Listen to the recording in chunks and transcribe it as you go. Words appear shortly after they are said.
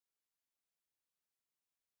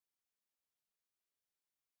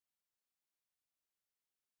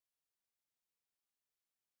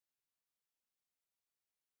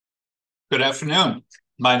Good afternoon.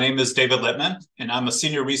 My name is David Littman, and I'm a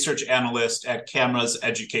senior research analyst at Camera's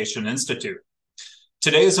Education Institute.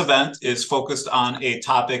 Today's event is focused on a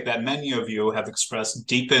topic that many of you have expressed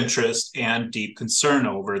deep interest and deep concern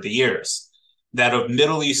over the years, that of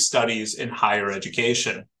Middle East studies in higher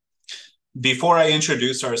education. Before I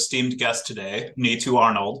introduce our esteemed guest today, Neetu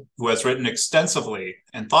Arnold, who has written extensively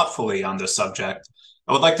and thoughtfully on this subject,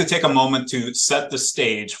 I would like to take a moment to set the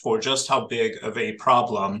stage for just how big of a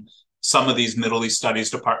problem some of these Middle East studies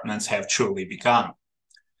departments have truly become.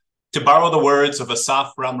 To borrow the words of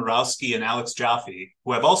Asaf Ramirowski and Alex Jaffe,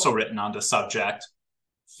 who have also written on the subject,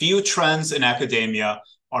 few trends in academia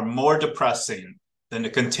are more depressing than the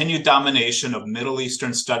continued domination of Middle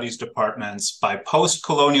Eastern studies departments by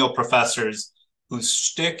post-colonial professors whose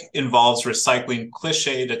shtick involves recycling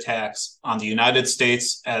cliched attacks on the United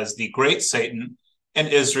States as the Great Satan and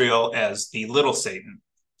Israel as the Little Satan.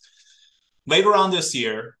 Later on this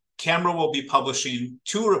year, Camera will be publishing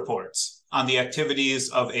two reports on the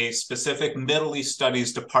activities of a specific Middle East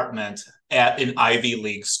Studies department at an Ivy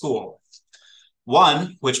League school.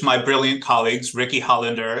 One, which my brilliant colleagues Ricky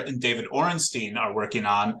Hollander and David Orenstein are working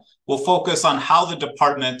on, will focus on how the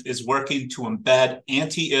department is working to embed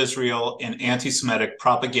anti-Israel and anti-Semitic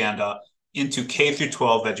propaganda into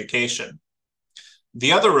K-12 education.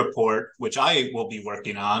 The other report, which I will be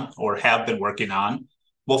working on or have been working on,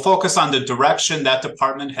 will focus on the direction that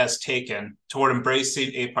department has taken toward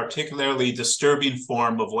embracing a particularly disturbing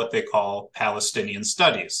form of what they call Palestinian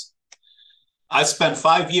studies. I spent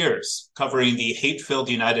 5 years covering the hate-filled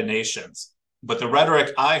United Nations, but the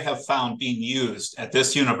rhetoric I have found being used at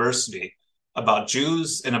this university about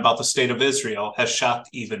Jews and about the state of Israel has shocked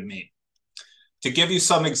even me. To give you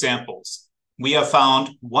some examples, we have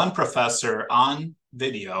found one professor on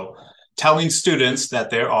video telling students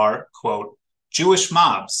that there are, quote, Jewish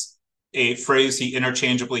mobs, a phrase he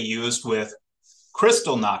interchangeably used with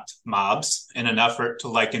Kristallnacht mobs in an effort to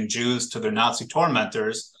liken Jews to their Nazi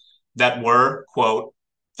tormentors that were, quote,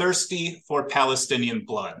 thirsty for Palestinian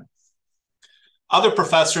blood. Other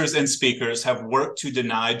professors and speakers have worked to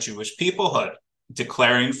deny Jewish peoplehood,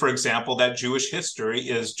 declaring, for example, that Jewish history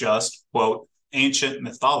is just, quote, ancient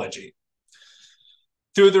mythology.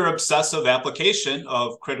 Through their obsessive application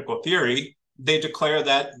of critical theory, they declare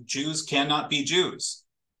that Jews cannot be Jews.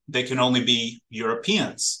 They can only be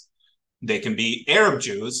Europeans. They can be Arab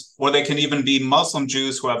Jews, or they can even be Muslim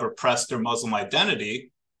Jews who have repressed their Muslim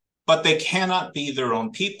identity, but they cannot be their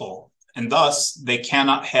own people, and thus they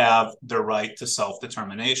cannot have their right to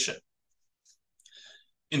self-determination.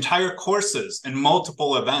 Entire courses and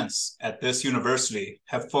multiple events at this university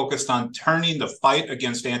have focused on turning the fight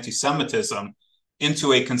against anti-Semitism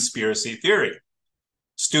into a conspiracy theory.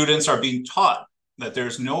 Students are being taught that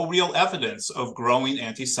there's no real evidence of growing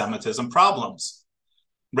anti-Semitism problems.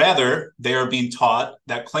 Rather, they are being taught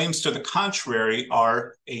that claims to the contrary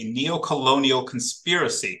are a neo-colonial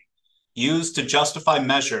conspiracy used to justify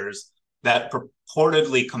measures that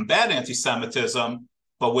purportedly combat anti-Semitism,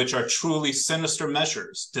 but which are truly sinister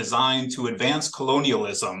measures designed to advance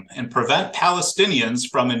colonialism and prevent Palestinians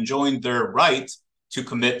from enjoying their right to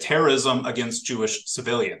commit terrorism against Jewish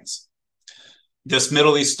civilians. This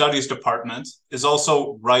Middle East Studies department is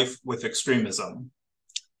also rife with extremism.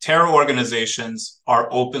 Terror organizations are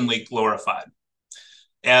openly glorified.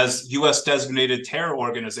 As US designated terror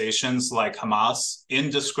organizations like Hamas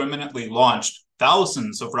indiscriminately launched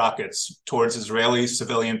thousands of rockets towards Israeli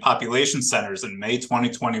civilian population centers in May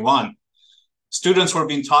 2021, students were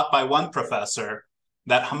being taught by one professor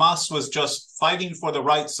that Hamas was just fighting for the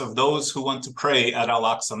rights of those who want to pray at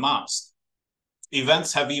Al-Aqsa Mosque.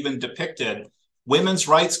 Events have even depicted women's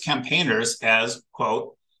rights campaigners as,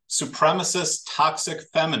 quote, supremacist toxic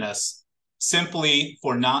feminists simply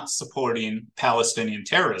for not supporting Palestinian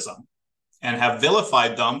terrorism, and have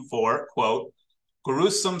vilified them for, quote,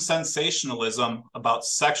 gruesome sensationalism about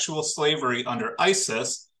sexual slavery under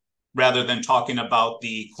ISIS, rather than talking about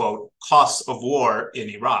the, quote, costs of war in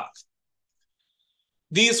Iraq.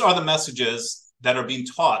 These are the messages that are being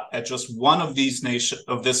taught at just one of this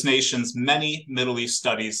nation's many Middle East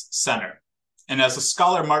studies centers. And as the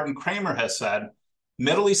scholar Martin Kramer has said,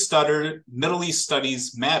 Middle East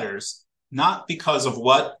studies matters not because of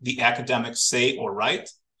what the academics say or write,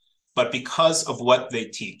 but because of what they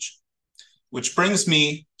teach. Which brings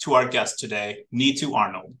me to our guest today, Neetu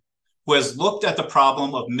Arnold, who has looked at the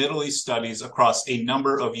problem of Middle East studies across a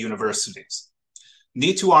number of universities.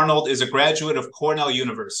 Neetu Arnold is a graduate of Cornell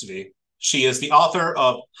University. She is the author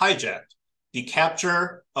of Hijacked, the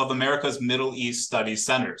Capture of America's Middle East Studies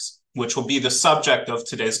Centers, which will be the subject of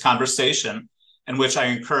today's conversation, and which I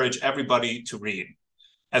encourage everybody to read,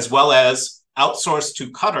 as well as Outsourced to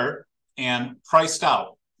Qatar and Priced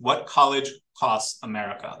Out: What College Costs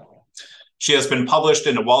America. She has been published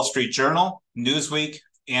in the Wall Street Journal, Newsweek,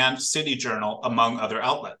 and City Journal, among other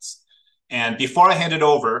outlets. And before I hand it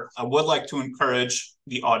over, I would like to encourage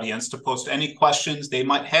the audience to post any questions they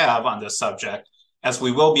might have on this subject, as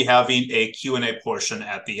we will be having a Q&A portion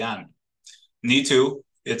at the end. Neetu,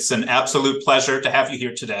 it's an absolute pleasure to have you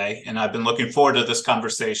here today, and I've been looking forward to this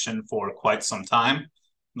conversation for quite some time.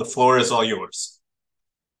 The floor is all yours.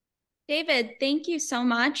 David, thank you so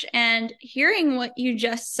much. And hearing what you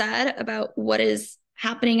just said about what is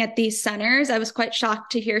happening at these centers, I was quite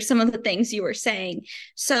shocked to hear some of the things you were saying.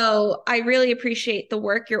 So I really appreciate the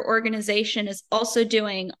work your organization is also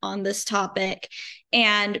doing on this topic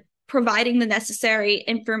and providing the necessary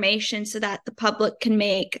information so that the public can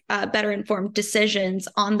make better informed decisions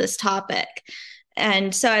on this topic.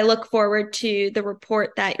 And so I look forward to the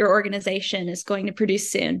report that your organization is going to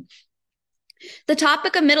produce soon. The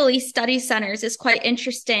topic of Middle East Study Centers is quite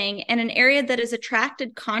interesting and an area that has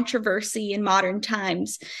attracted controversy in modern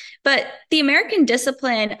times. But the American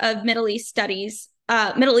discipline of Middle East studies,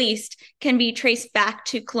 Middle East, can be traced back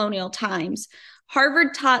to colonial times.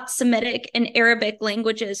 Harvard taught Semitic and Arabic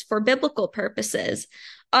languages for biblical purposes.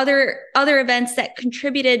 Other events that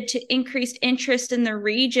contributed to increased interest in the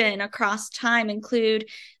region across time include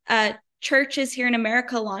churches here in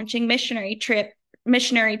America launching missionary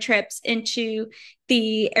trips into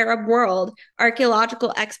the Arab world,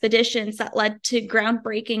 archaeological expeditions that led to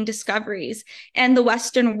groundbreaking discoveries, and the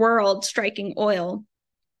Western world striking oil.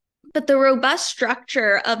 But the robust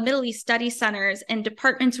structure of Middle East study centers and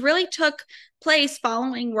departments really took place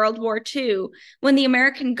following World War II, when the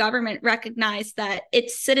American government recognized that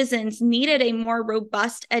its citizens needed a more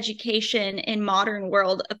robust education in modern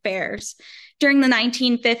world affairs. During the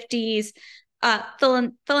 1950s,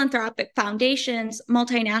 philanthropic foundations,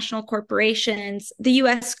 multinational corporations, the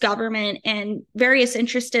US government, and various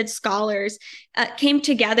interested scholars came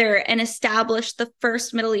together and established the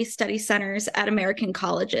first Middle East study centers at American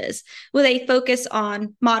colleges, with a focus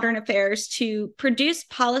on modern affairs to produce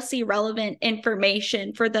policy relevant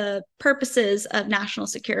information for the purposes of national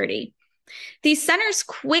security. These centers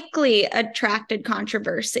quickly attracted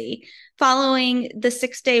controversy following the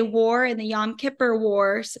Six-Day War and the Yom Kippur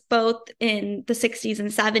Wars, both in the 60s and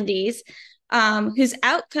 70s, whose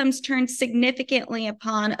outcomes turned significantly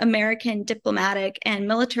upon American diplomatic and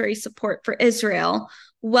military support for Israel.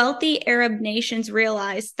 Wealthy Arab nations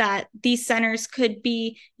realized that these centers could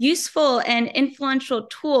be useful and influential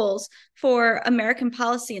tools for American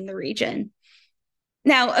policy in the region.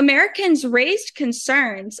 Now, Americans raised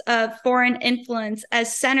concerns of foreign influence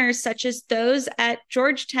as centers such as those at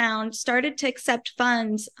Georgetown started to accept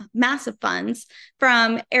funds, massive funds,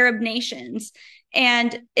 from Arab nations.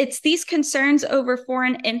 And it's these concerns over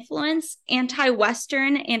foreign influence,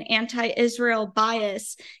 anti-Western and anti-Israel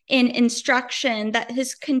bias in instruction that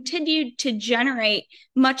has continued to generate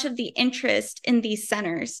much of the interest in these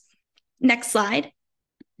centers. Next slide.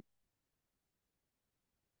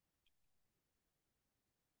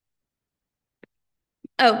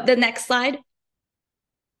 Oh, the next slide.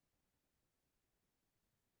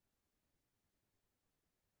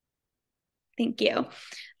 Thank you.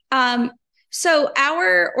 So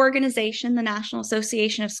our organization, the National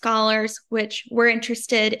Association of Scholars, which we're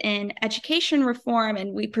interested in education reform,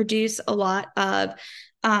 and we produce a lot of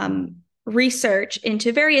research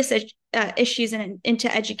into various issues and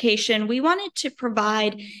into education, we wanted to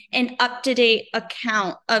provide an up-to-date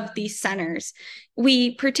account of these centers.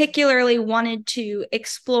 We particularly wanted to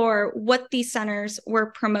explore what these centers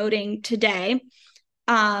were promoting today,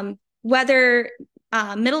 whether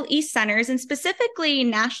Middle East centers, and specifically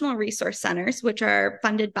national resource centers, which are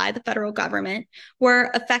funded by the federal government,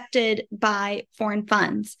 were affected by foreign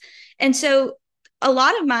funds. And so a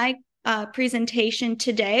lot of my presentation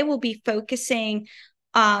today will be focusing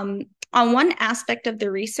on one aspect of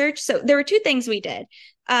the research. So there were two things we did.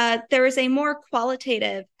 There was a more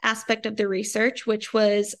qualitative aspect of the research, which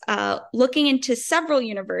was looking into several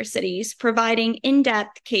universities, providing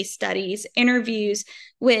in-depth case studies, interviews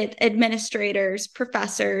with administrators,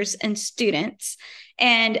 professors, and students,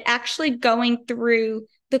 and actually going through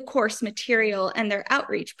the course material and their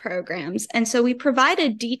outreach programs. And so we provide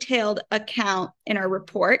a detailed account in our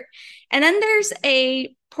report. And then there's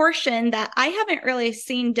a portion that I haven't really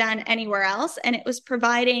seen done anywhere else, and it was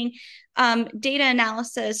providing data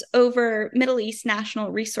analysis over Middle East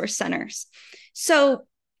national resource centers. So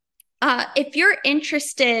if you're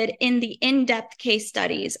interested in the in-depth case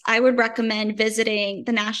studies, I would recommend visiting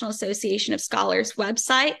the National Association of Scholars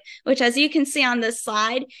website, which, as you can see on this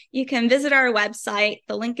slide, you can visit our website.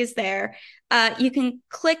 The link is there. You can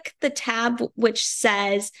click the tab which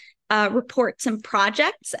says reports and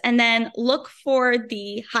projects, and then look for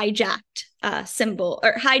the hijacked symbol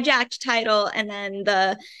or hijacked title, and then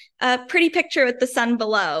the pretty picture with the sun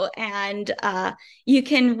below. And you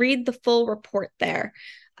can read the full report there.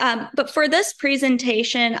 But for this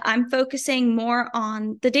presentation, I'm focusing more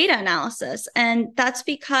on the data analysis. And that's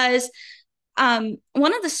because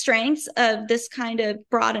one of the strengths of this kind of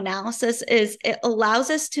broad analysis is it allows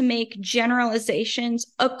us to make generalizations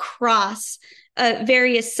across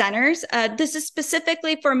various centers. This is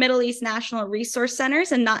specifically for Middle East National Resource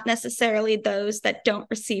Centers and not necessarily those that don't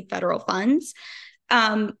receive federal funds.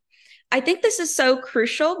 I think this is so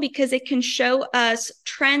crucial because it can show us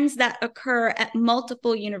trends that occur at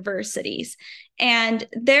multiple universities. And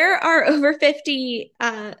there are over 50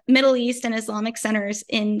 Middle East and Islamic centers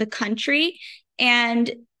in the country.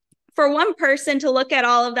 And for one person to look at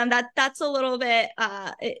all of them, that's a little bit,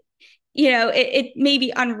 it may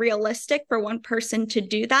be unrealistic for one person to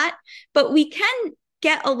do that. But we can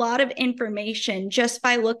get a lot of information just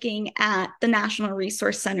by looking at the National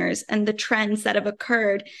Resource Centers and the trends that have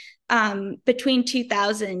occurred between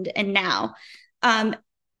 2000 and now.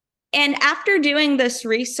 And after doing this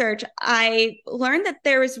research, I learned that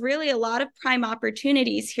there is really a lot of prime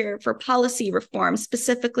opportunities here for policy reform,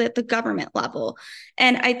 specifically at the government level.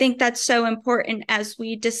 And I think that's so important as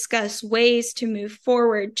we discuss ways to move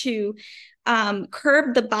forward to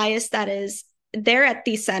curb the bias that is there at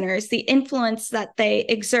these centers, the influence that they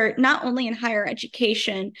exert, not only in higher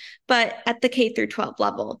education, but at the K through 12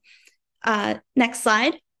 level. Next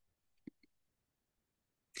slide.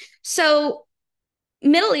 So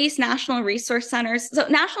Middle East National Resource Centers. So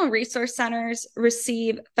National Resource Centers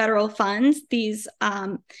receive federal funds, these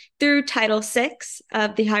through Title VI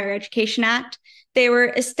of the Higher Education Act. They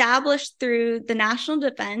were established through the National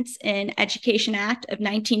Defense and Education Act of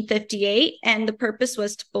 1958, and the purpose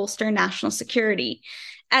was to bolster national security.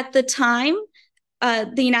 At the time,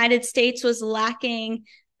 the United States was lacking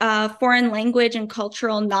foreign language and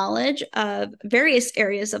cultural knowledge of various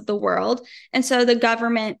areas of the world. And so the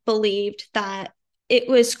government believed that it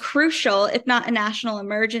was crucial, if not a national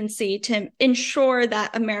emergency, to ensure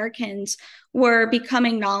that Americans were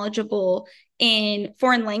becoming knowledgeable in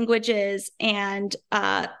foreign languages and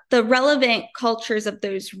the relevant cultures of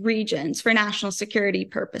those regions for national security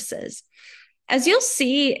purposes. As you'll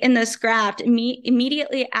see in this graph,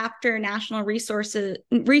 immediately after National Resource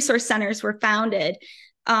Centers were founded,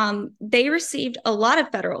 they received a lot of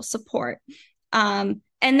federal support.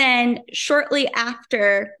 And then shortly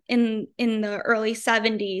after, in the early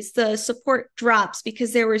 70s, the support drops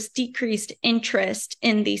because there was decreased interest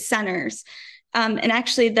in these centers. And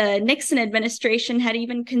actually, the Nixon administration had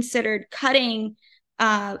even considered cutting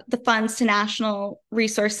the funds to National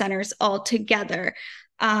Resource Centers altogether.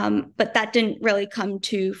 But that didn't really come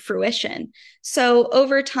to fruition. So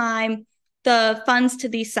over time, the funds to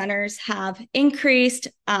these centers have increased.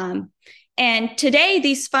 And today,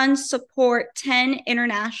 these funds support 10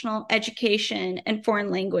 international education and foreign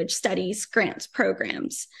language studies grants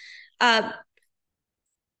programs.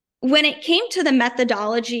 When it came to the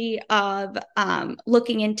methodology of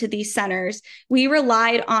looking into these centers, we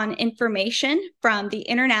relied on information from the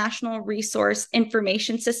International Resource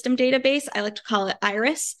Information System database. I like to call it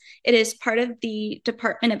IRIS. It is part of the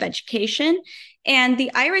Department of Education. And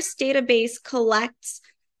the IRIS database collects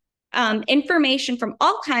information from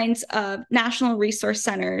all kinds of national resource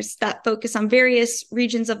centers that focus on various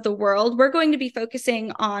regions of the world. We're going to be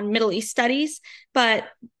focusing on Middle East studies, but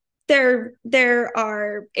there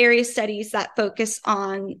are area studies that focus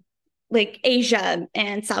on like Asia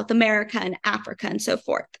and South America and Africa and so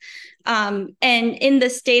forth. And in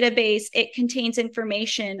this database, it contains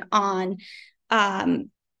information on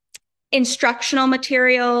instructional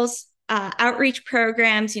materials, outreach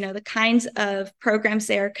programs, the kinds of programs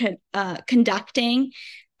they are conducting,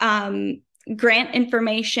 grant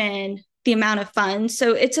information, the amount of funds.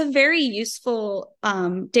 So it's a very useful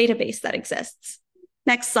database that exists.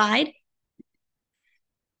 Next slide.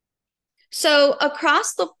 So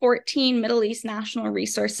across the 14 Middle East National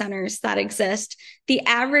Resource Centers that exist, the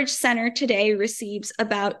average center today receives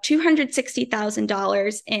about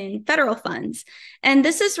 $260,000 in federal funds. And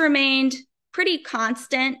this has remained pretty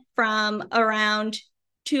constant from around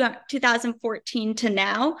 2014 to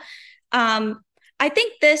now. I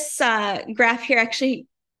think this graph here actually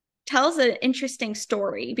tells an interesting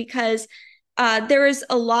story because there was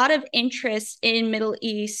a lot of interest in Middle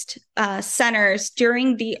East centers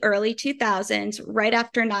during the early 2000s, right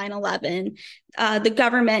after 9/11. The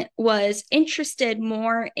government was interested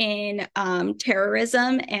more in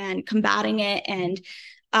terrorism and combating it and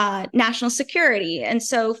national security. And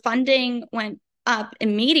so funding went up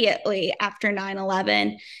immediately after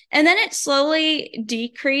 9/11, and then it slowly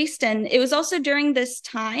decreased. And it was also during this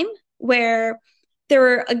time where there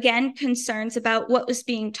were again concerns about what was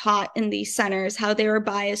being taught in these centers, how they were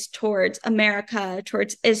biased towards America,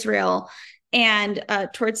 towards Israel, and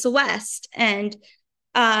towards the West. And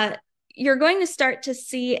you're going to start to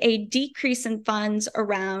see a decrease in funds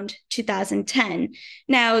around 2010.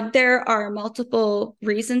 Now, there are multiple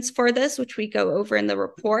reasons for this, which we go over in the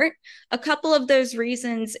report. A couple of those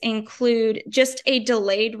reasons include just a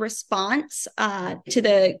delayed response to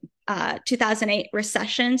the 2008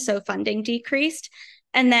 recession, so funding decreased.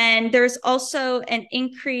 And then there's also an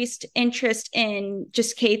increased interest in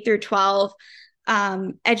just K through 12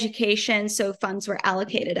 education, so funds were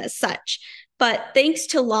allocated as such. But thanks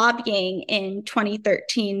to lobbying in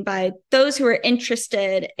 2013 by those who were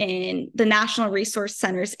interested in the National Resource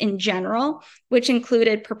Centers in general, which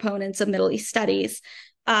included proponents of Middle East studies,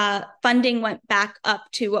 funding went back up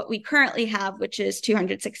to what we currently have, which is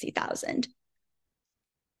 $260,000.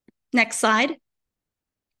 Next slide.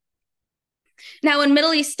 Now, when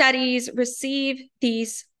Middle East studies receive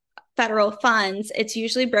these federal funds, it's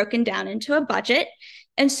usually broken down into a budget.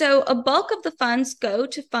 And so a bulk of the funds go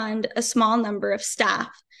to fund a small number of staff.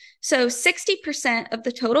 So 60% of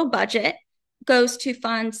the total budget goes to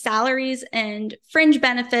fund salaries and fringe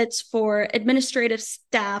benefits for administrative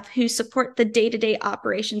staff who support the day-to-day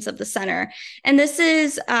operations of the center. And this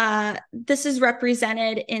is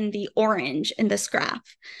represented in the orange in this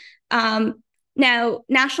graph. Now,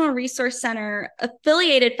 National Resource Center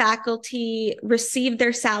affiliated faculty receive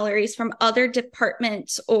their salaries from other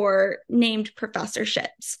departments or named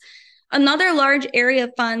professorships. Another large area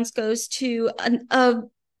of funds goes to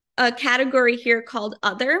a category here called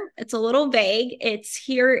Other. It's a little vague. It's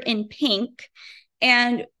here in pink.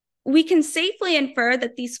 And we can safely infer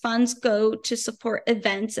that these funds go to support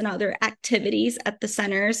events and other activities at the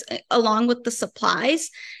centers, along with the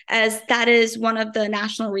supplies, as that is one of the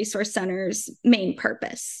National Resource Center's main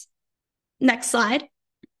purpose. Next slide.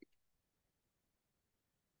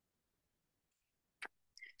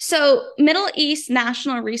 So Middle East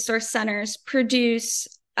National Resource Centers produce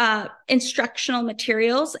instructional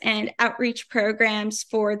materials and outreach programs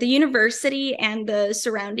for the university and the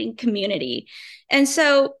surrounding community. And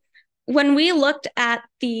so when we looked at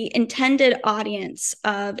the intended audience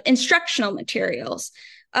of instructional materials,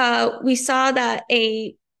 we saw that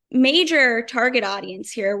a major target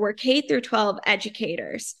audience here were K through 12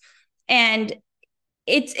 educators. And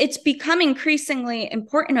it's become increasingly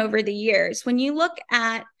important over the years. When you look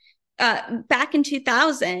at back in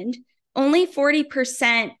 2000, only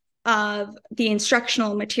 40% of the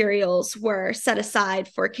instructional materials were set aside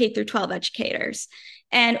for K through 12 educators.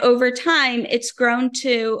 And over time, it's grown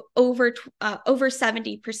to over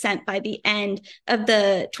 70% by the end of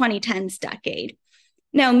the 2010s decade.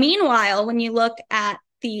 Now, meanwhile, when you look at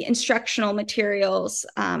the instructional materials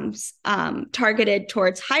targeted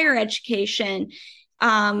towards higher education,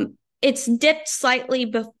 it's dipped slightly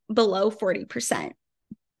below 40%.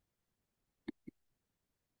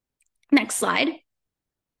 Next slide.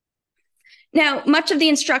 Now, much of the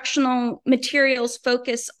instructional materials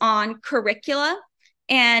focus on curricula.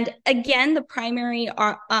 And again, the primary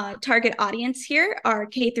target audience here are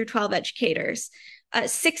K through 12 educators.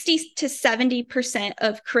 60 to 70%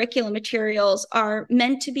 of curriculum materials are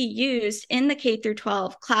meant to be used in the K through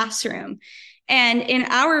 12 classroom. And in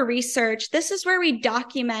our research, this is where we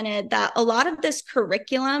documented that a lot of this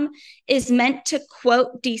curriculum is meant to,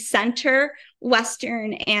 quote, decenter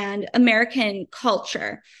Western and American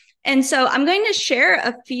culture. And so I'm going to share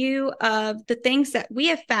a few of the things that we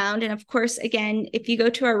have found. And of course, again, if you go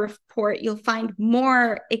to our report, you'll find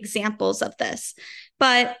more examples of this.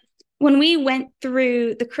 But when we went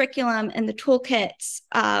through the curriculum and the toolkits,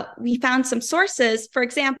 we found some sources. For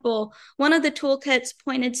example, one of the toolkits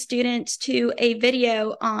pointed students to a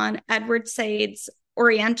video on Edward Said's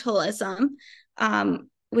Orientalism,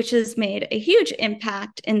 which has made a huge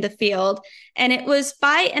impact in the field. And it was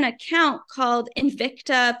by an account called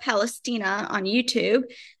Invicta Palestina on YouTube.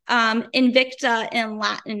 Invicta in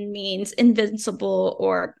Latin means invincible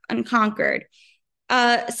or unconquered.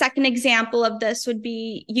 A second example of this would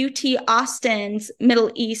be UT Austin's Middle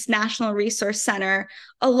East National Resource Center.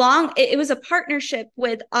 It was a partnership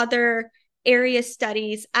with other area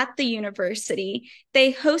studies at the university.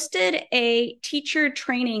 They hosted a teacher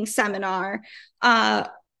training seminar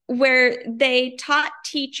where they taught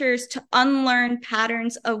teachers to unlearn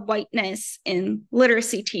patterns of whiteness in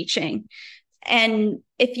literacy teaching. And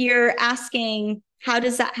if you're asking, how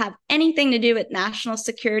does that have anything to do with national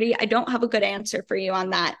security? I don't have a good answer for you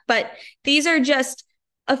on that. But these are just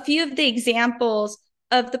a few of the examples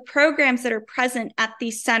of the programs that are present at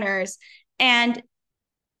these centers. And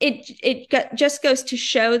just goes to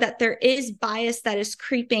show that there is bias that is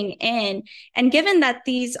creeping in. And given that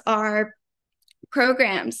these are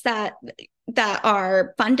programs that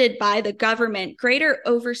are funded by the government, greater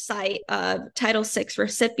oversight of Title VI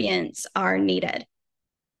recipients are needed.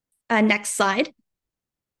 Next slide.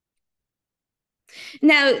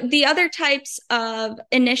 Now, the other types of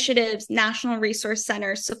initiatives National Resource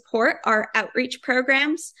Centers support are outreach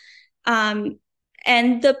programs. And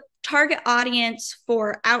the target audience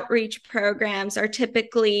for outreach programs are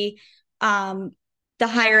typically the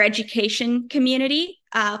higher education community,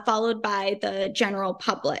 followed by the general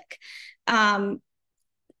public.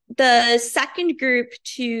 The second group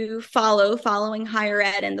to following higher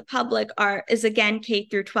ed and the public is again K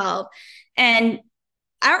through 12. And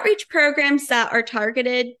outreach programs that are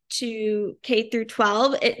targeted to K through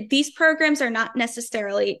 12, these programs are not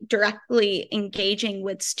necessarily directly engaging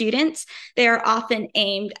with students. They are often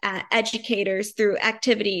aimed at educators through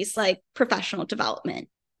activities like professional development.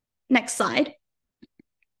 Next slide.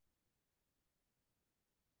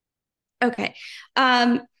 Okay.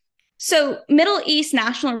 So Middle East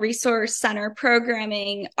National Resource Center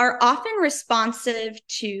programming are often responsive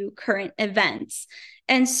to current events.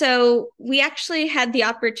 And so we actually had the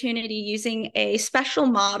opportunity using a special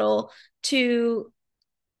model to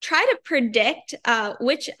try to predict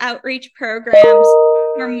which outreach programs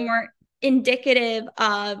were more indicative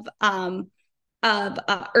of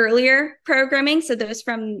earlier programming, so those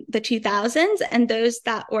from the 2000s, and those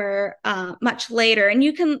that were much later. And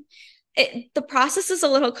you can, the process is a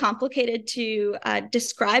little complicated to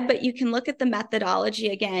describe, but you can look at the methodology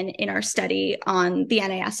again in our study on the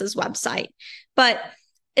NAS's website. But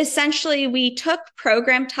essentially, we took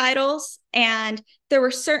program titles, and there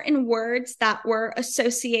were certain words that were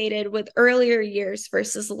associated with earlier years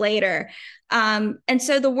versus later. And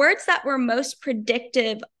so the words that were most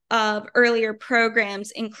predictive of earlier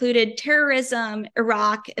programs included terrorism,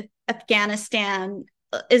 Iraq, Afghanistan,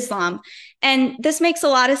 Islam. And this makes a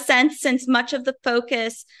lot of sense since much of the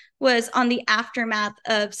focus was on the aftermath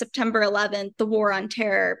of September 11th, the war on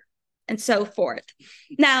terror, and so forth.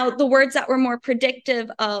 Now, the words that were more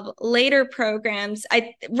predictive of later programs,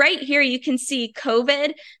 right here you can see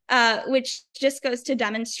COVID, which just goes to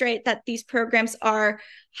demonstrate that these programs are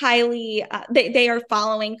highly, they are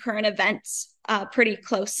following current events pretty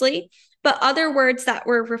closely. But other words that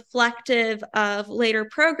were reflective of later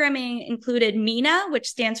programming included MENA, which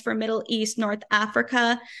stands for Middle East, North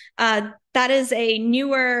Africa. That is a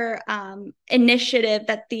newer initiative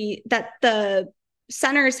that the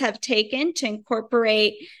centers have taken to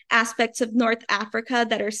incorporate aspects of North Africa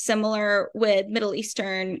that are similar with Middle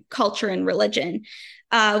Eastern culture and religion.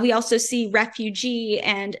 We also see refugee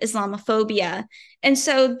and Islamophobia. And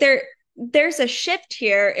so there's a shift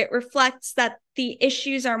here. It reflects that the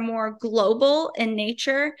issues are more global in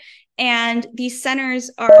nature, and these centers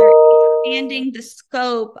are expanding the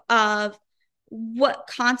scope of what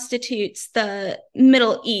constitutes the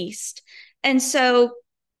Middle East. And so,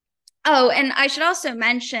 and I should also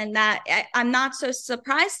mention that I'm not so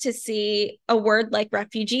surprised to see a word like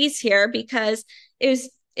refugees here, because it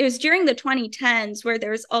was during the 2010s where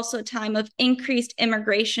there was also a time of increased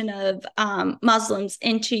immigration of Muslims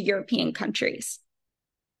into European countries.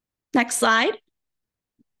 Next slide.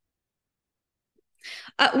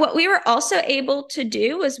 What we were also able to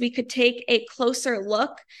do was we could take a closer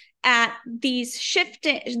look at these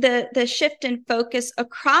the shift in focus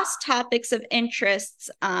across topics of interests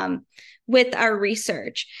with our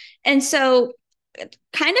research. And so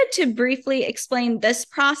kind of to briefly explain this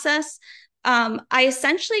process, I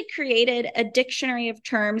essentially created a dictionary of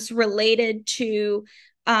terms related to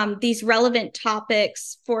these relevant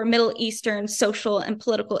topics for Middle Eastern social and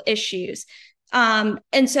political issues.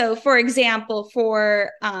 And so, for example,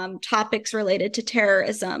 for topics related to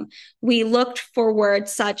terrorism, we looked for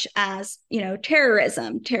words such as,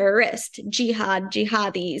 terrorism, terrorist, jihad,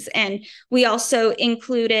 jihadis. And we also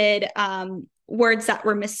included words that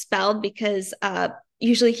were misspelled because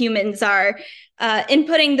usually humans are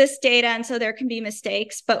inputting this data, and so there can be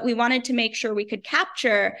mistakes. But we wanted to make sure we could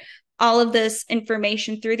capture all of this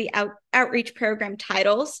information through the outreach program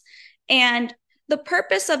titles. And the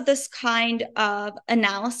purpose of this kind of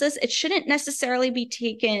analysis, it shouldn't necessarily be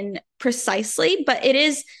taken precisely, but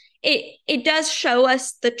it does show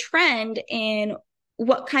us the trend in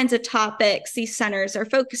what kinds of topics these centers are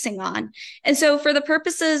focusing on. And so for the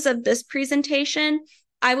purposes of this presentation,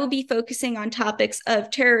 I will be focusing on topics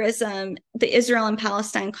of terrorism, the Israel and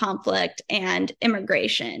Palestine conflict, and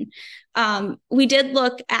immigration. We did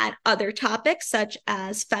look at other topics such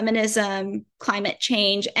as feminism, climate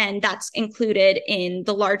change, and that's included in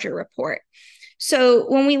the larger report. So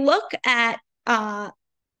when we look at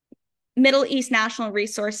Middle East National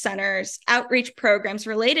Resource Center's outreach programs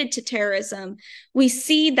related to terrorism, we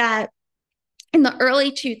see that in the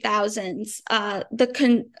early 2000s,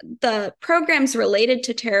 the programs related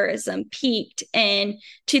to terrorism peaked in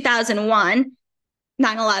 2001,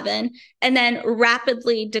 9/11, and then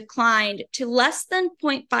rapidly declined to less than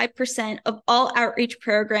 0.5% of all outreach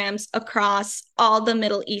programs across all the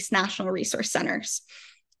Middle East National Resource Centers.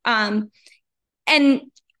 And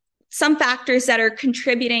some factors that are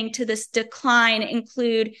contributing to this decline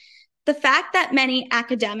include the fact that many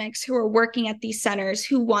academics who are working at these centers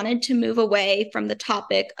who wanted to move away from the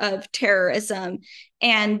topic of terrorism,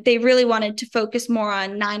 and they really wanted to focus more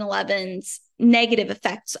on 9/11's negative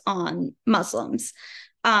effects on Muslims.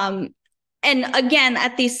 And again,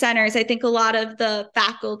 at these centers, I think a lot of the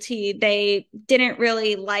faculty, they didn't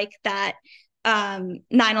really like that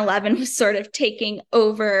 9/11 was sort of taking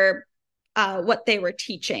over what they were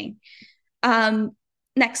teaching.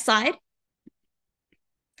 Next slide.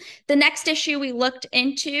 The next issue we looked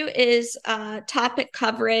into is topic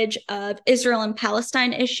coverage of Israel and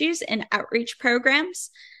Palestine issues in outreach programs.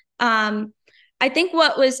 I think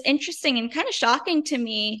what was interesting and kind of shocking to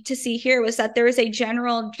me to see here was that there was a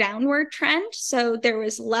general downward trend. So there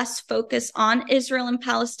was less focus on Israel and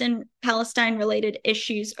Palestine related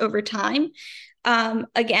issues over time.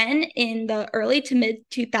 Again, in the early to mid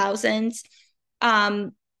 2000s,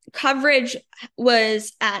 coverage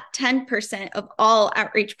was at 10% of all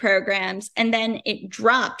outreach programs, and then it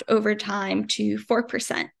dropped over time to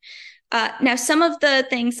 4%. Now, some of the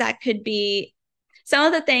things that could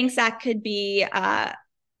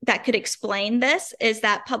explain this is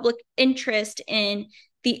that public interest in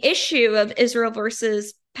the issue of Israel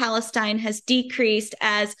versus Palestine has decreased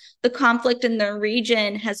as the conflict in the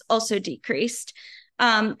region has also decreased.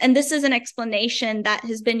 And this is an explanation that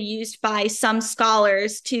has been used by some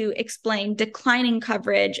scholars to explain declining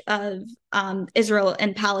coverage of Israel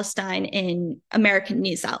and Palestine in American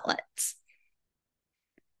news outlets.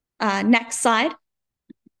 Next slide.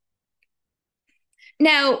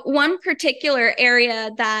 Now, one particular area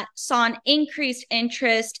that saw an increased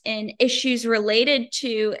interest in issues related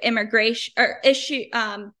to immigration, one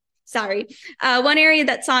area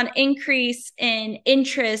that saw an increase in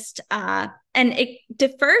interest, and it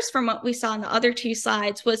differs from what we saw in the other two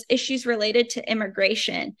slides, was issues related to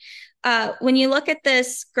immigration. When you look at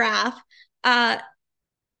this graph,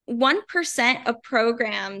 1% of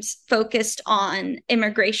programs focused on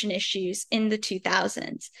immigration issues in the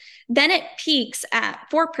 2000s. Then it peaks at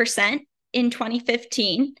 4% in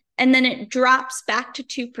 2015, and then it drops back to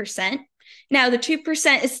 2%. Now, the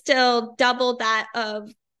 2% is still double that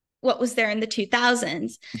of what was there in the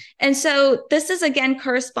 2000s. And so this is again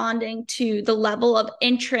corresponding to the level of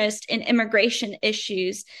interest in immigration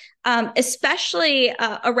issues, especially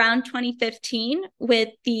around 2015 with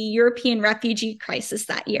the European refugee crisis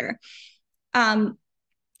that year.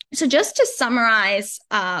 So just to summarize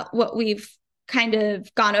what we've kind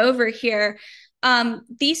of gone over here,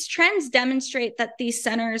 these trends demonstrate that these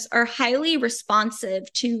centers are highly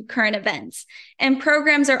responsive to current events, and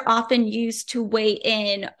programs are often used to weigh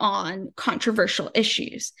in on controversial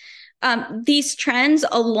issues. These trends,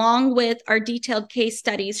 along with our detailed case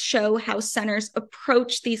studies, show how centers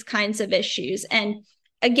approach these kinds of issues. And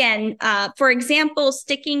again, for example,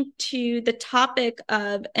 sticking to the topic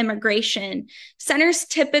of immigration, centers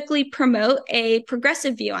typically promote a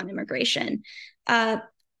progressive view on immigration.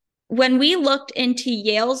 When we looked into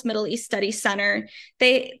Yale's Middle East Studies Center,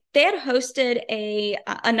 they had hosted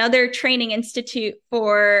another training institute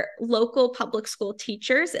for local public school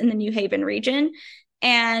teachers in the New Haven region,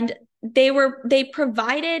 and they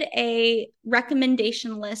provided a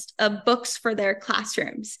recommendation list of books for their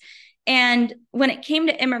classrooms. And when it came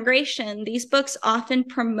to immigration, these books often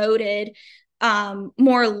promoted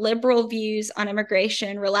more liberal views on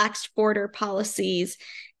immigration, relaxed border policies,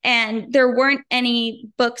 and there weren't any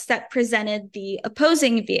books that presented the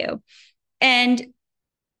opposing view. And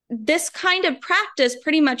this kind of practice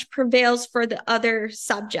pretty much prevails for the other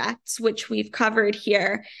subjects, which we've covered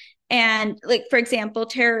here. And like, for example,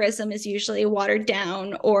 terrorism is usually watered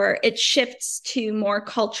down, or it shifts to more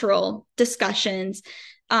cultural discussions.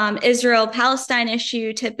 Israel-Palestine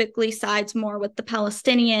issue typically sides more with the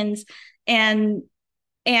Palestinians, and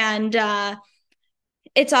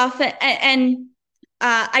it's often,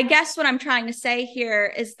 I guess what I'm trying to say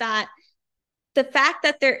here is that the fact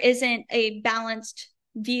that there isn't a balanced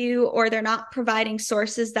view, or they're not providing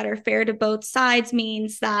sources that are fair to both sides,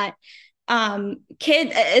 means that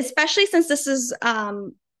kids, especially since this is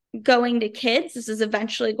going to kids, this is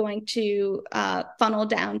eventually going to funnel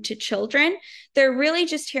down to children. They're really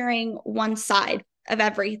just hearing one side of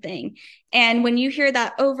everything. And when you hear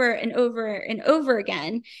that over and over and over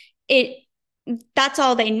again, that's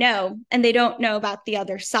all they know, and they don't know about the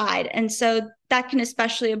other side. And so that can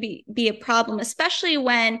especially be a problem, especially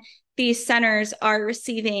when these centers are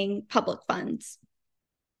receiving public funds.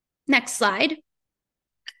 Next slide.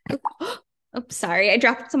 Oh, sorry, I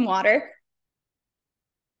dropped some water.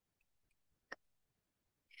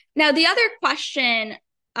 Now, the other question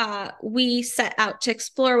we set out to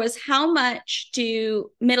explore was, how much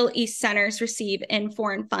do Middle East centers receive in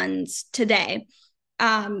foreign funds today?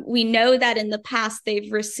 We know that in the past,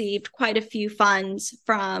 they've received quite a few funds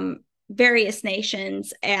from various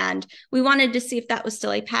nations, and we wanted to see if that was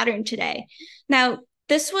still a pattern today. Now,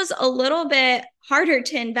 this was a little bit harder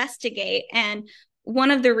to investigate, and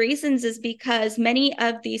one of the reasons is because many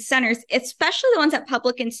of these centers, especially the ones at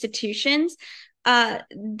public institutions,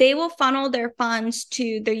 they will funnel their funds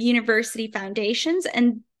to their university foundations,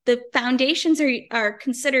 and the foundations are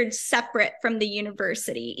considered separate from the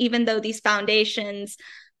university, even though these foundations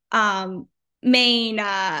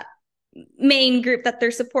main group that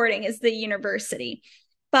they're supporting is the university.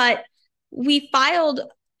 But we filed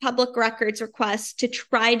public records requests to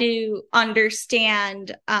try to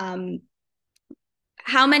understand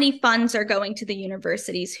how many funds are going to the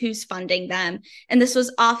universities, who's funding them. And this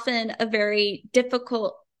was often a very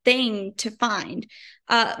difficult thing to find.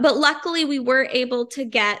 But luckily, we were able to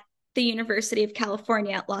get the University of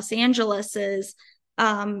California at Los Angeles's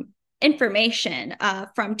information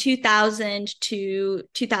from 2000 to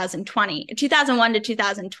 2020, 2001 to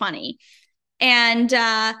 2020. And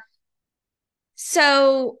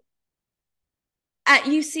so at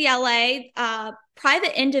UCLA,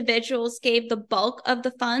 private individuals gave the bulk of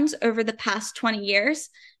the funds over the past 20 years.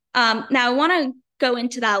 Now, I want to go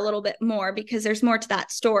into that a little bit more because there's more to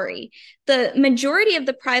that story. The majority of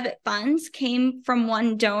the private funds came from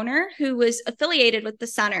one donor who was affiliated with the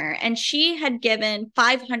center, and she had given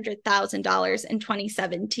 $500,000 in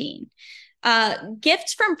 2017.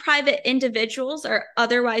 Gifts from private individuals are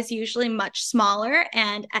otherwise usually much smaller,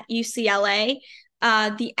 and at UCLA,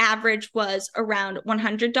 the average was around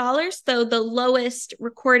 $100, though the lowest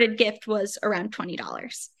recorded gift was around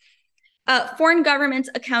 $20. Foreign governments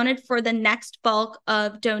accounted for the next bulk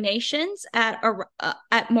of donations at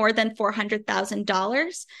more than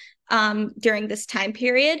 $400,000 during this time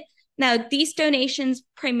period. Now, these donations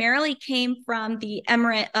primarily came from the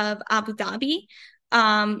Emirate of Abu Dhabi,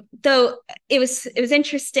 though it was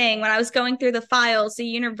interesting. When I was going through the files, the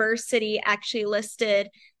university actually listed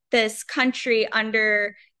this country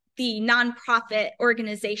under the nonprofit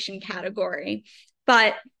organization category.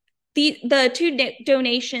 But the two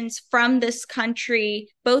donations from this country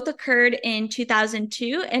both occurred in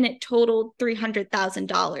 2002, and it totaled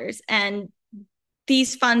 $300,000. And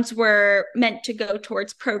these funds were meant to go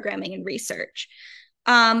towards programming and research.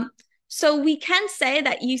 So we can say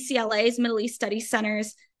that UCLA's Middle East Studies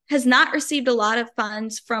Centers has not received a lot of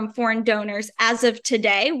funds from foreign donors as of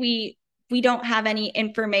today. We don't have any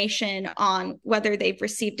information on whether they've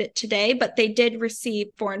received it today, but they did receive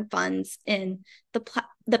foreign funds in the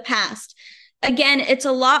past. Again, it's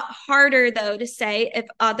a lot harder, though, to say if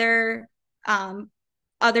other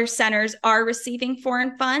centers are receiving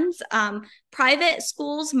foreign funds. Private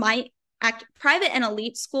schools might private and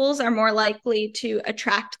elite schools are more likely to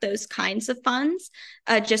attract those kinds of funds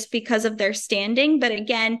just because of their standing. But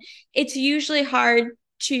again, it's usually hard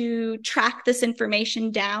to track this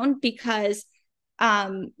information down because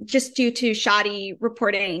just due to shoddy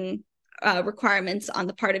reporting requirements on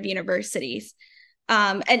the part of universities.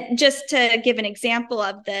 And just to give an example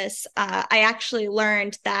of this, I actually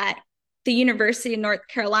learned that the University of North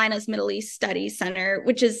Carolina's Middle East Studies Center,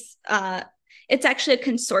 which is, it's actually a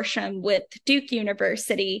consortium with Duke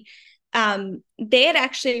University, they had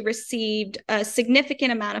actually received a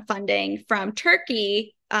significant amount of funding from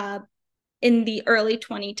Turkey in the early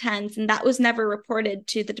 2010s, and that was never reported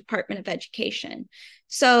to the Department of Education.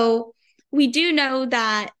 So we do know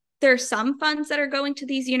that there are some funds that are going to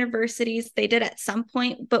these universities. They did at some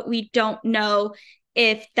point, but we don't know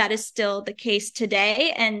if that is still the case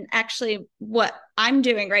today. And actually, what I'm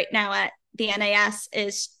doing right now at the NAS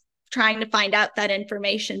is trying to find out that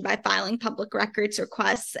information by filing public records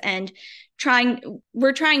requests, and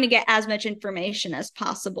we're trying to get as much information as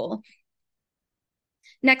possible.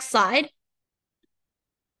 Next slide.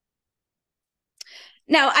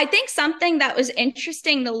 Now, I think something that was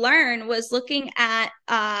interesting to learn was looking at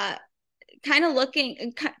kind of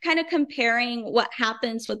looking, kind of comparing what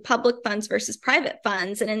happens with public funds versus private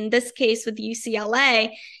funds. And in this case with UCLA,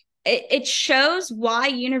 it shows why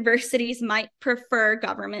universities might prefer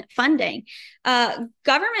government funding.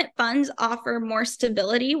 Government funds offer more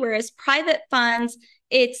stability, whereas private funds,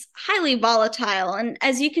 it's highly volatile. And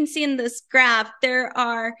as you can see in this graph, there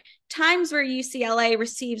are times where UCLA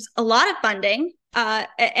receives a lot of funding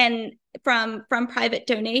and from private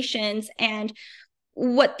donations, and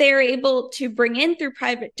what they're able to bring in through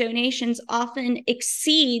private donations often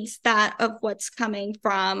exceeds that of what's coming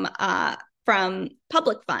from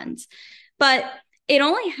public funds. But it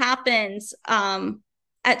only happens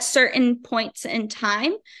at certain points in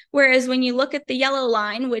time. Whereas when you look at the yellow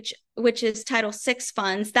line, which is Title VI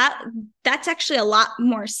funds, that's actually a lot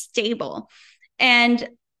more stable. And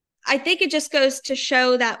I think it just goes to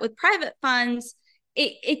show that with private funds,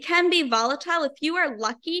 it can be volatile. If you are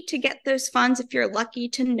lucky to get those funds, if you're lucky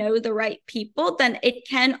to know the right people, then it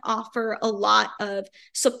can offer a lot of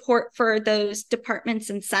support for those departments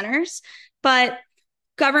and centers. But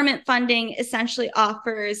government funding essentially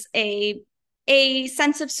offers a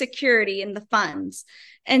sense of security in the funds.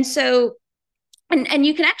 And so, and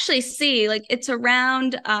you can actually see, like, it's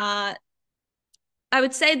around, I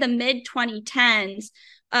would say the mid 2010s,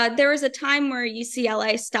 there was a time where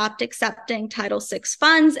UCLA stopped accepting Title VI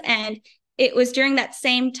funds, and it was during that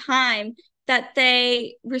same time that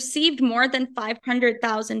they received more than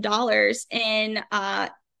 $500,000 in,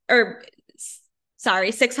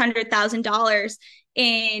 $600,000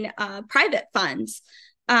 in private funds.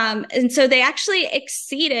 And so they actually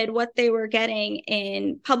exceeded what they were getting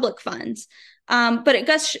in public funds. But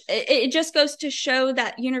it just goes to show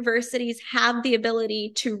that universities have the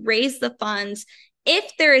ability to raise the funds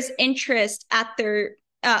if there is interest at their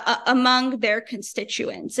among their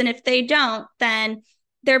constituents. And if they don't, then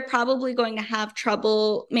they're probably going to have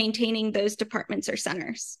trouble maintaining those departments or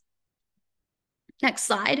centers. Next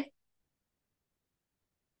slide.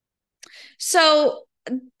 So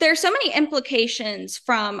there's so many implications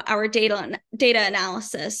from our data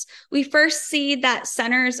analysis. We first see that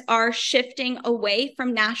centers are shifting away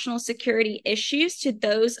from national security issues to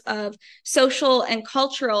those of social and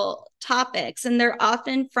cultural topics, and they're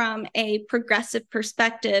often from a progressive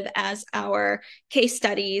perspective, as our case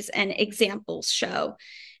studies and examples show.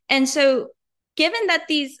 And so given that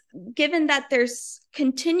there's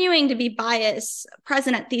continuing to be bias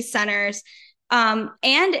present at these centers,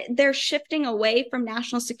 and they're shifting away from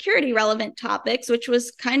national security relevant topics, which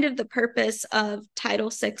was kind of the purpose of Title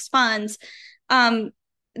VI funds.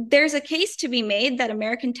 There's a case to be made that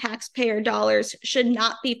American taxpayer dollars should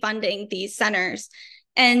not be funding these centers.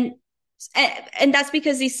 And that's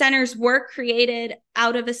because these centers were created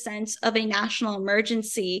out of a sense of a national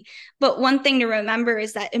emergency. But one thing to remember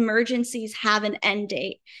is that emergencies have an end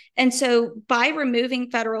date. And so by removing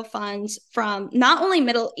federal funds from not only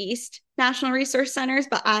Middle East national resource centers,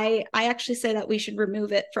 but I actually say that we should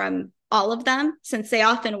remove it from all of them, since they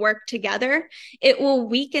often work together, it will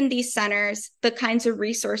weaken these centers, the kinds of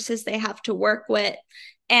resources they have to work with.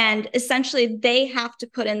 And essentially, they have to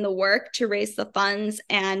put in the work to raise the funds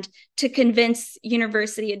and to convince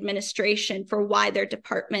university administration for why their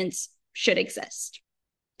departments should exist.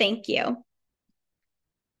 Thank you.